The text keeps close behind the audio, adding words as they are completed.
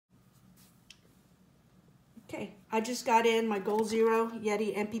Okay, I just got in my Goal Zero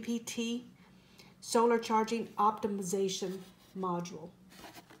Yeti MPPT solar charging optimization module.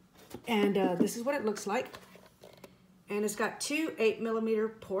 And this is what it looks like. And it's got two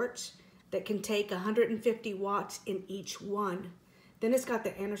 8mm ports that can take 150 watts in each one. Then it's got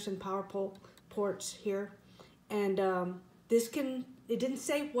the Anderson power pole ports here. And it didn't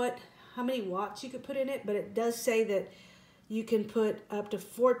say how many watts you could put in it, but it does say that you can put up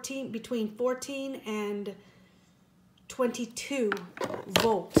to between 14 and 22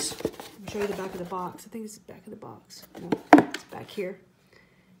 volts. I'll show you the back of the box. I think it's the back of the box. No, it's back here.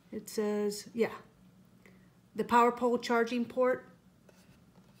 It says, yeah, the power pole charging port,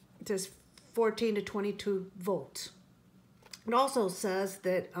 it says 14 to 22 volts. It also says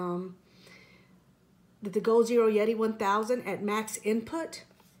that, that the Goal Zero Yeti 1000 at max input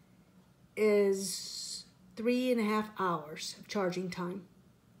is 3.5 hours of charging time.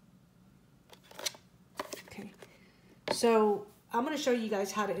 Okay, so I'm going to show you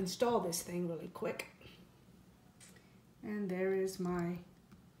guys how to install this thing really quick. And there is my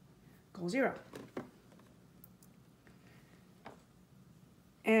Goal Zero.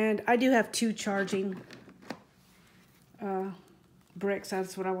 And I do have two charging bricks,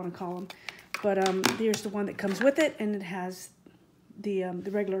 that's what I want to call them. But here's the one that comes with it, and it has the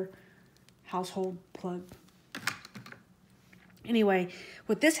regular household plug. Anyway,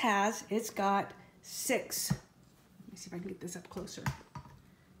 what this has, it's got 6. Let me see if I can get this up closer.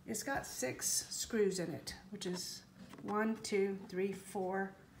 It's got 6 screws in it, which is 1, 2, 3,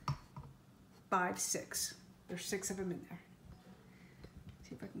 4, 5, 6. There's 6 of them in there.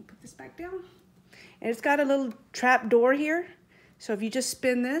 See if I can put this back down. And it's got a little trap door here. So if you just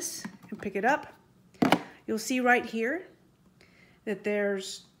spin this and pick it up, you'll see right here that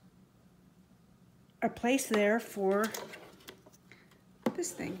there's a place there for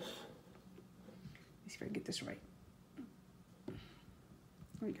this thing. Let me see if I can get this right. There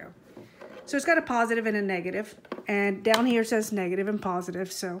we go. So it's got a positive and a negative, and down here it says negative and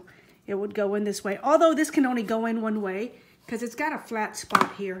positive, so it would go in this way. Although this can only go in one way because it's got a flat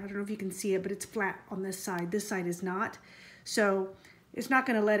spot here. I don't know if you can see it, but it's flat on this side. This side is not. So it's not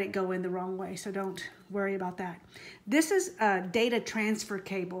going to let it go in the wrong way, so don't worry about that. This is a data transfer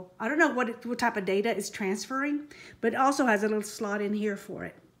cable. I don't know what type of data it's transferring, but it also has a little slot in here for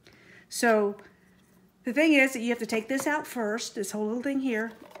it. So the thing is that you have to take this out first, this whole little thing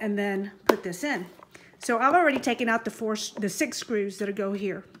here, and then put this in. So I've already taken out the 6 screws that go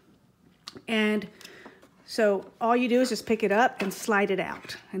here. And so all you do is just pick it up and slide it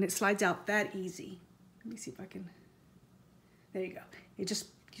out, and it slides out that easy. Let me see if I can. There you go. You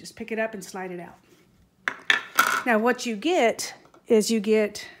just pick it up and slide it out. Now what you get is you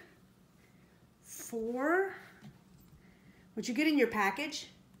get 4. What you get in your package,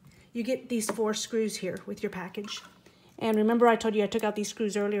 you get these 4 screws here with your package. And remember I told you I took out these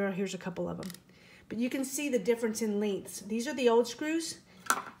screws earlier. Here's a couple of them. But you can see the difference in lengths. These are the old screws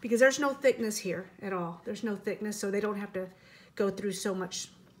because there's no thickness here at all. There's no thickness, so they don't have to go through so much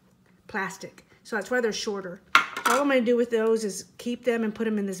plastic. So that's why they're shorter. All I'm going to do with those is keep them and put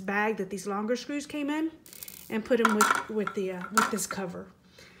them in this bag that these longer screws came in, and put them with this cover,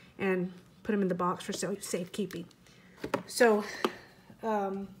 and put them in the box for safekeeping. So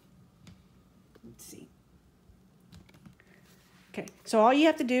let's see. Okay, so all you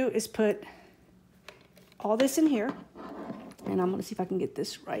have to do is put all this in here, and I'm going to see if I can get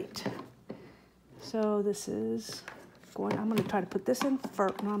this right. So this is going. I'm going to try to put this in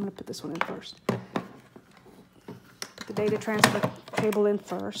first. No, I'm going to put this one in first. The data transfer cable in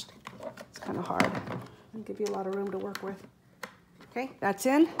first. It's kind of hard. I'll give you a lot of room to work with. Okay, that's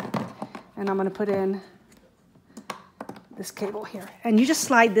in. And I'm going to put in this cable here. And you just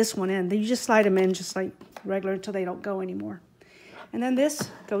slide this one in. You just slide them in just like regular until they don't go anymore. And then this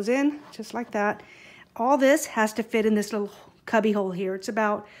goes in just like that. All this has to fit in this little cubby hole here. It's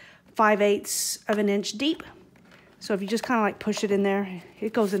about 5/8 of an inch deep. So if you just kind of like push it in there,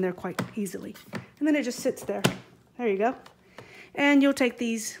 it goes in there quite easily. And then it just sits there. There you go. And you'll take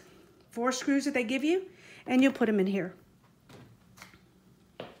these 4 screws that they give you, and you'll put them in here.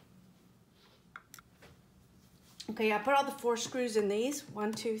 Okay, I put all the 4 screws in these,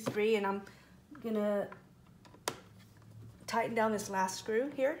 1, 2, 3, and I'm gonna tighten down this last screw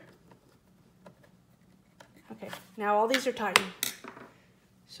here. Okay, now all these are tightened.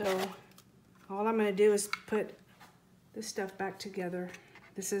 So all I'm gonna do is put this stuff back together.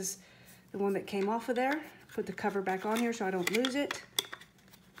 This is the one that came off of there. Put the cover back on here so I don't lose it,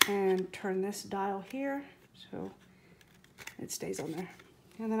 and turn this dial here so it stays on there.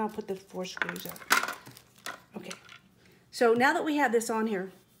 And then I'll put the 4 screws up. Okay, so now that we have this on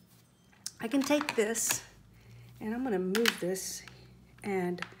here, I can take this And I'm going to move this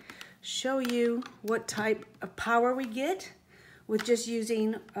and show you what type of power we get with just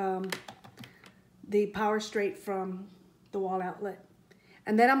using the power straight from the wall outlet.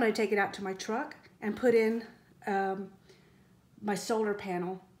 And then I'm going to take it out to my truck and put in my solar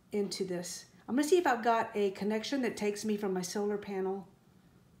panel into this. I'm going to see if I've got a connection that takes me from my solar panel.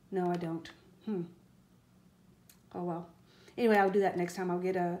 No, I don't. Oh well. Anyway, I'll do that next time. I'll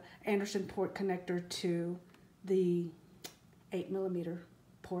get a Anderson port connector to the 8mm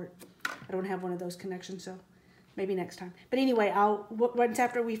port. I don't have one of those connections, so maybe next time. But anyway, once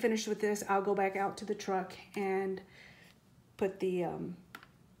after we finish with this, I'll go back out to the truck and put the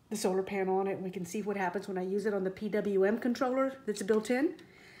solar panel on it, and we can see what happens when I use it on the PWM controller that's built in.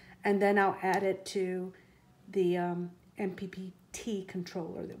 And then I'll add it to the MPPT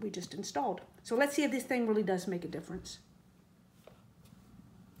controller that we just installed. So let's see if this thing really does make a difference.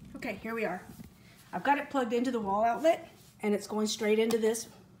 Okay, here we are. I've got it plugged into the wall outlet, and it's going straight into this,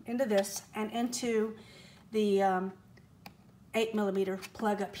 and into the 8mm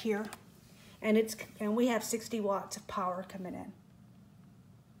plug up here. And we have 60 watts of power coming in.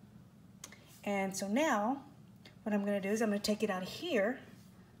 And so now, what I'm going to do is I'm going to take it out of here.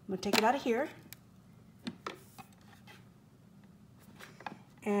 I'm going to take it out of here.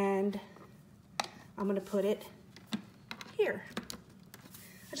 And I'm going to put it here.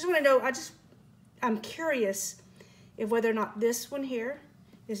 I just want to know, I'm curious if whether or not this one here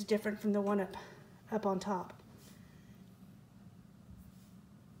is different from the one up on top.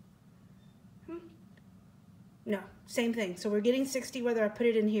 No, same thing. So we're getting 60 whether I put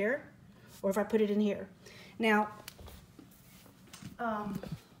it in here or if I put it in here. Now, I've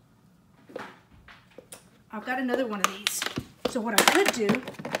got another one of these. So what I could do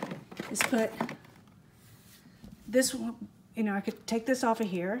is put this one, I could take this off of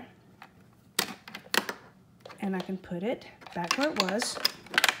here and I can put it back where it was.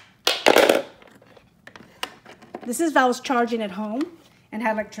 This is if I was charging at home and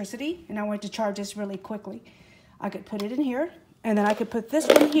had electricity and I wanted to charge this really quickly. I could put it in here, and then I could put this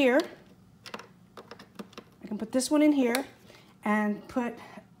one here. I can put this one in here and put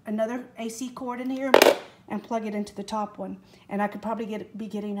another AC cord in here and plug it into the top one. And I could probably be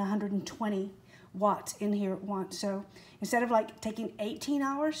getting 120 watts in here at once. So instead of like taking 18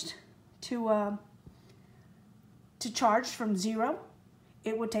 hours to charge from 0,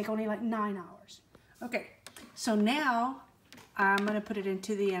 it would take only like 9 hours. Okay, so now I'm going to put it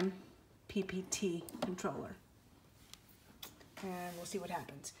into the MPPT controller. And we'll see what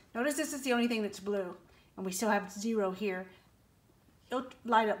happens. Notice this is the only thing that's blue, and we still have 0 here. It'll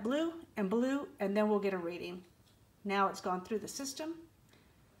light up blue, and then we'll get a reading. Now it's gone through the system.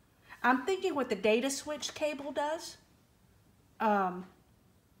 I'm thinking what the data switch cable does, that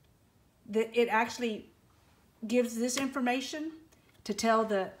it actually gives this information to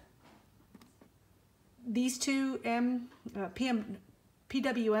tell these two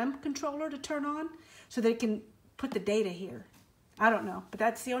PWM controller to turn on so they can put the data here. I don't know, but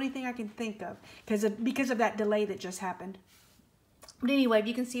that's the only thing I can think of because of that delay that just happened. But anyway,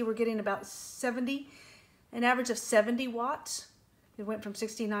 you can see we're getting about 70, an average of 70 watts. It went from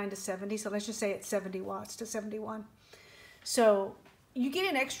 69 to 70, so let's just say it's 70 watts to 71. So you get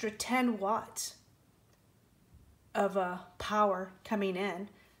an extra 10 watts of power coming in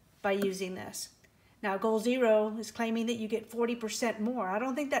by using this. Now, Goal Zero is claiming that you get 40% more. I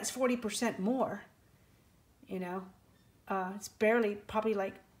don't think that's 40% more, It's barely, probably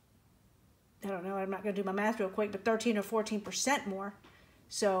like, I don't know, I'm not going to do my math real quick, but 13 or 14% more.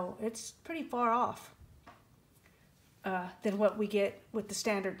 So it's pretty far off than what we get with the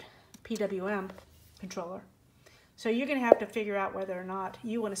standard PWM controller. So you're going to have to figure out whether or not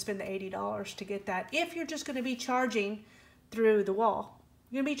you want to spend the $80 to get that. If you're just going to be charging through the wall.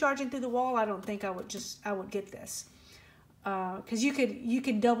 You're going to be charging through the wall, I don't think I would get this. Because you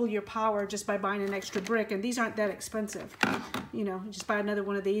could double your power just by buying an extra brick, and these aren't that expensive. Just buy another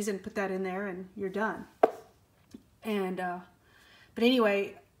one of these and put that in there, and you're done. And but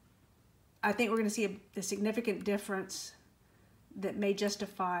anyway, I think we're going to see a significant difference that may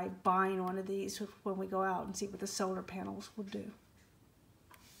justify buying one of these when we go out and see what the solar panels will do.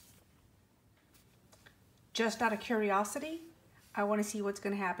 Just out of curiosity, I want to see what's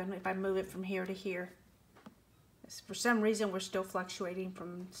going to happen if I move it from here to here. For some reason, we're still fluctuating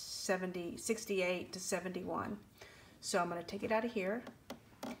from 68 to 71. So I'm going to take it out of here.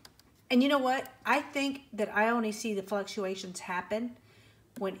 And you know what? I think that I only see the fluctuations happen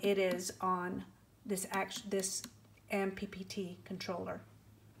when it is on this MPPT controller.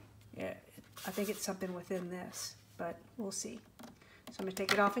 Yeah, I think it's something within this, but we'll see. So I'm going to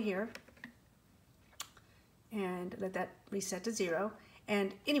take it off of here. and let that reset to 0.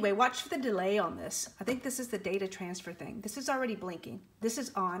 And anyway, watch for the delay on this. I think this is the data transfer thing. This is already blinking. This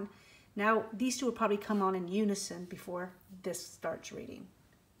is on. Now these two will probably come on in unison before this starts reading.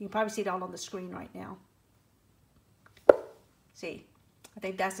 You can probably see it all on the screen right now. See, I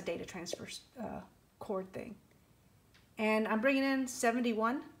think that's the data transfer cord thing. And I'm bringing in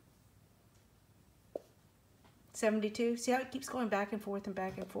 71, 72. See how it keeps going back and forth and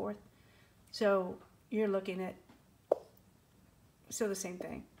back and forth? So you're looking at, so the same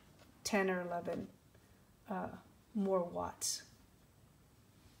thing, 10 or 11 more watts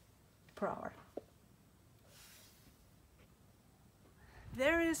per hour.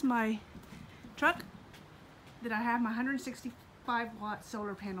 There is my truck that I have my 165 watt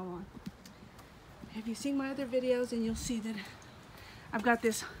solar panel on. Have you seen my other videos? And you'll see that I've got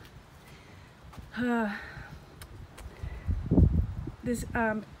this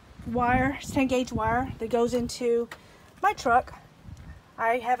wire, 10 gauge wire that goes into my truck.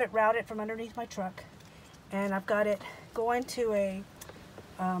 I have it routed from underneath my truck, and I've got it going to a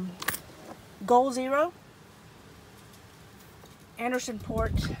Goal Zero Anderson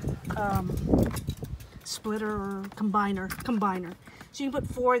port splitter or combiner. So you can put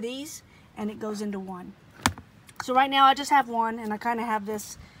 4 of these and it goes into one. So right now I just have one, and I kind of have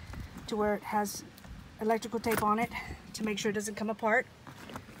this to where it has electrical tape on it to make sure it doesn't come apart.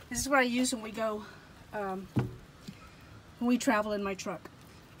 This is what I use when we go, when we travel in my truck.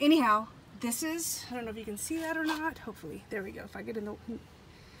 Anyhow, this is, I don't know if you can see that or not, hopefully. There we go. If I get in the,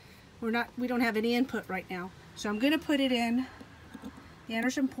 we don't have any input right now. So I'm gonna put it in the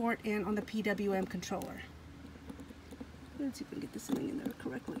Anderson port in on the PWM controller. Let's see if we can get this thing in there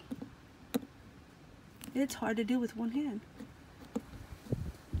correctly. It's hard to do with one hand.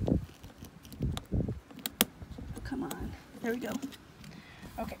 Oh, come on. There we go.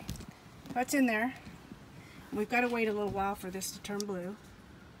 Okay, that's in there. We've got to wait a little while for this to turn blue.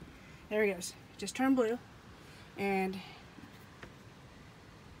 There it goes. Just turned blue. And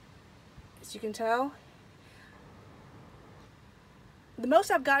as you can tell, the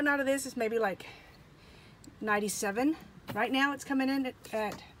most I've gotten out of this is maybe like 97. Right now it's coming in at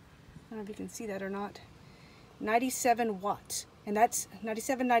I don't know if you can see that or not, 97 watts. And that's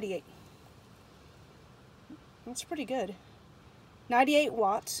 97, 98. That's pretty good. 98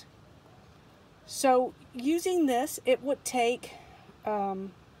 watts. So using this, it would take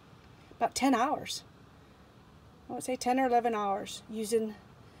about 10 hours. I would say 10 or 11 hours using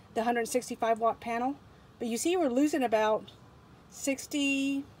the 165 watt panel. But you see we're losing about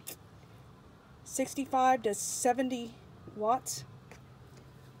 65 to 70 watts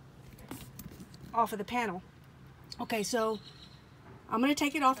off of the panel. Okay, so I'm going to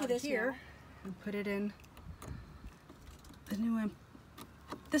take it off of this here and put it in the new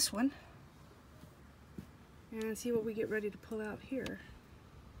this one, and see what we get ready to pull out here.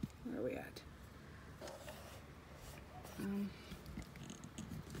 Where are we at?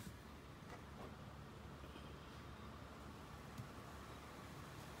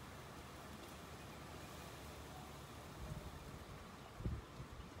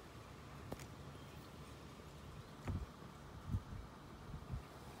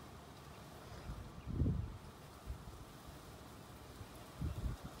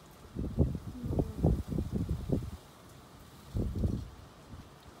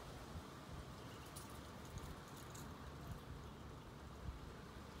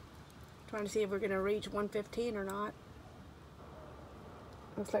 Trying to see if we're going to reach 115 or not.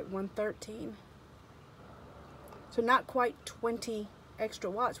 Looks like 113. So not quite 20 extra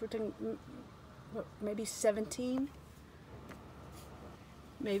watts. We're talking maybe 17.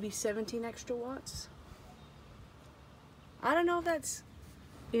 Maybe 17 extra watts. I don't know if that's,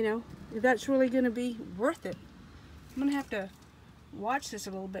 you know, if that's really going to be worth it. I'm going to have to watch this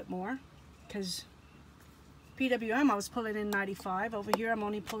a little bit more, because PWM I was pulling in 95. Over here I'm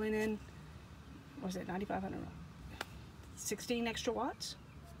only pulling in, what was it, 95? I don't know. 16 extra watts?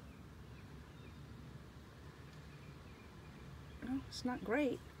 Well, it's not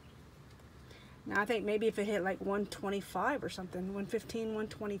great. Now I think maybe if it hit like 125 or something, 115,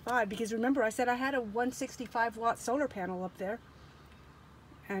 125, because remember I said I had a 165 watt solar panel up there,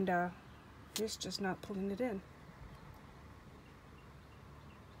 and it's just not pulling it in.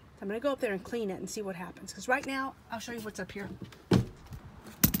 I'm going to go up there and clean it and see what happens, because right now I'll show you what's up here.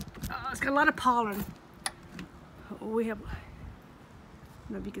 It's got a lot of pollen. We have, I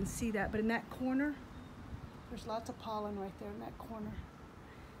don't know if you can see that, but in that corner, there's lots of pollen right there in that corner.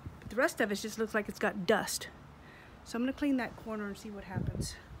 But the rest of it just looks like it's got dust. So I'm going to clean that corner and see what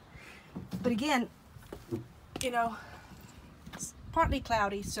happens. But again, you know, it's partly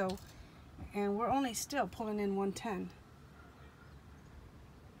cloudy, so and we're only still pulling in 110.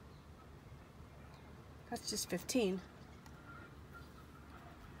 That's just 15.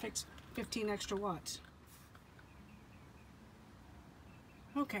 Takes 15 extra watts.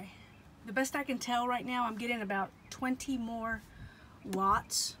 Okay, the best I can tell right now, I'm getting about 20 more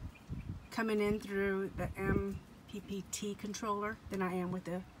watts coming in through the MPPT controller than I am with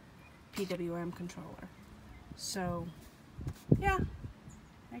the PWM controller. So yeah,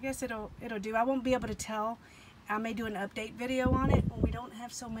 I guess it'll do. I won't be able to tell. I may do an update video on it when we don't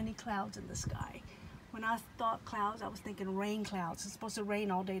have so many clouds in the sky. When I thought clouds, I was thinking rain clouds. It's supposed to rain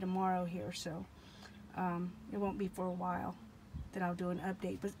all day tomorrow here, so it won't be for a while that I'll do an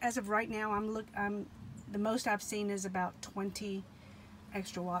update. But as of right now, the most I've seen is about 20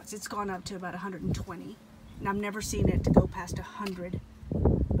 extra watts. It's gone up to about 120, and I've never seen it to go past 100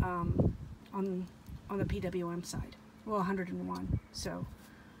 on the PWM side. Well, 101. So,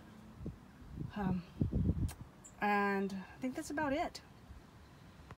 and I think that's about it.